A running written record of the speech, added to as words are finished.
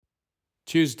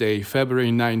Tuesday, February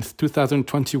 9th,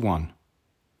 2021.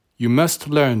 You must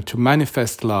learn to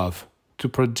manifest love, to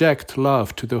project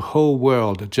love to the whole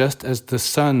world just as the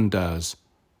sun does.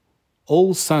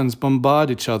 All suns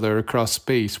bombard each other across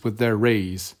space with their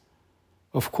rays.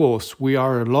 Of course, we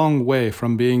are a long way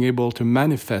from being able to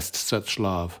manifest such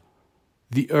love.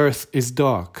 The earth is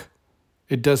dark.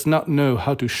 It does not know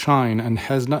how to shine and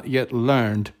has not yet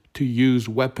learned to use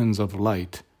weapons of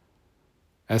light.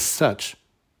 As such,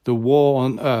 the war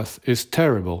on earth is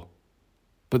terrible,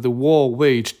 but the war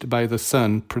waged by the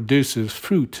sun produces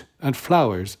fruit and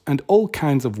flowers and all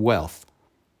kinds of wealth.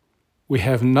 We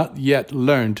have not yet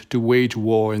learned to wage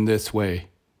war in this way.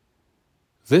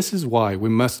 This is why we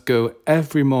must go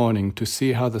every morning to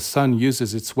see how the sun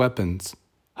uses its weapons,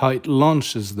 how it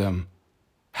launches them,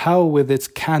 how with its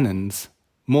cannons,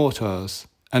 mortars,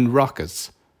 and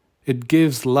rockets, it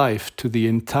gives life to the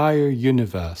entire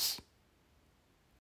universe.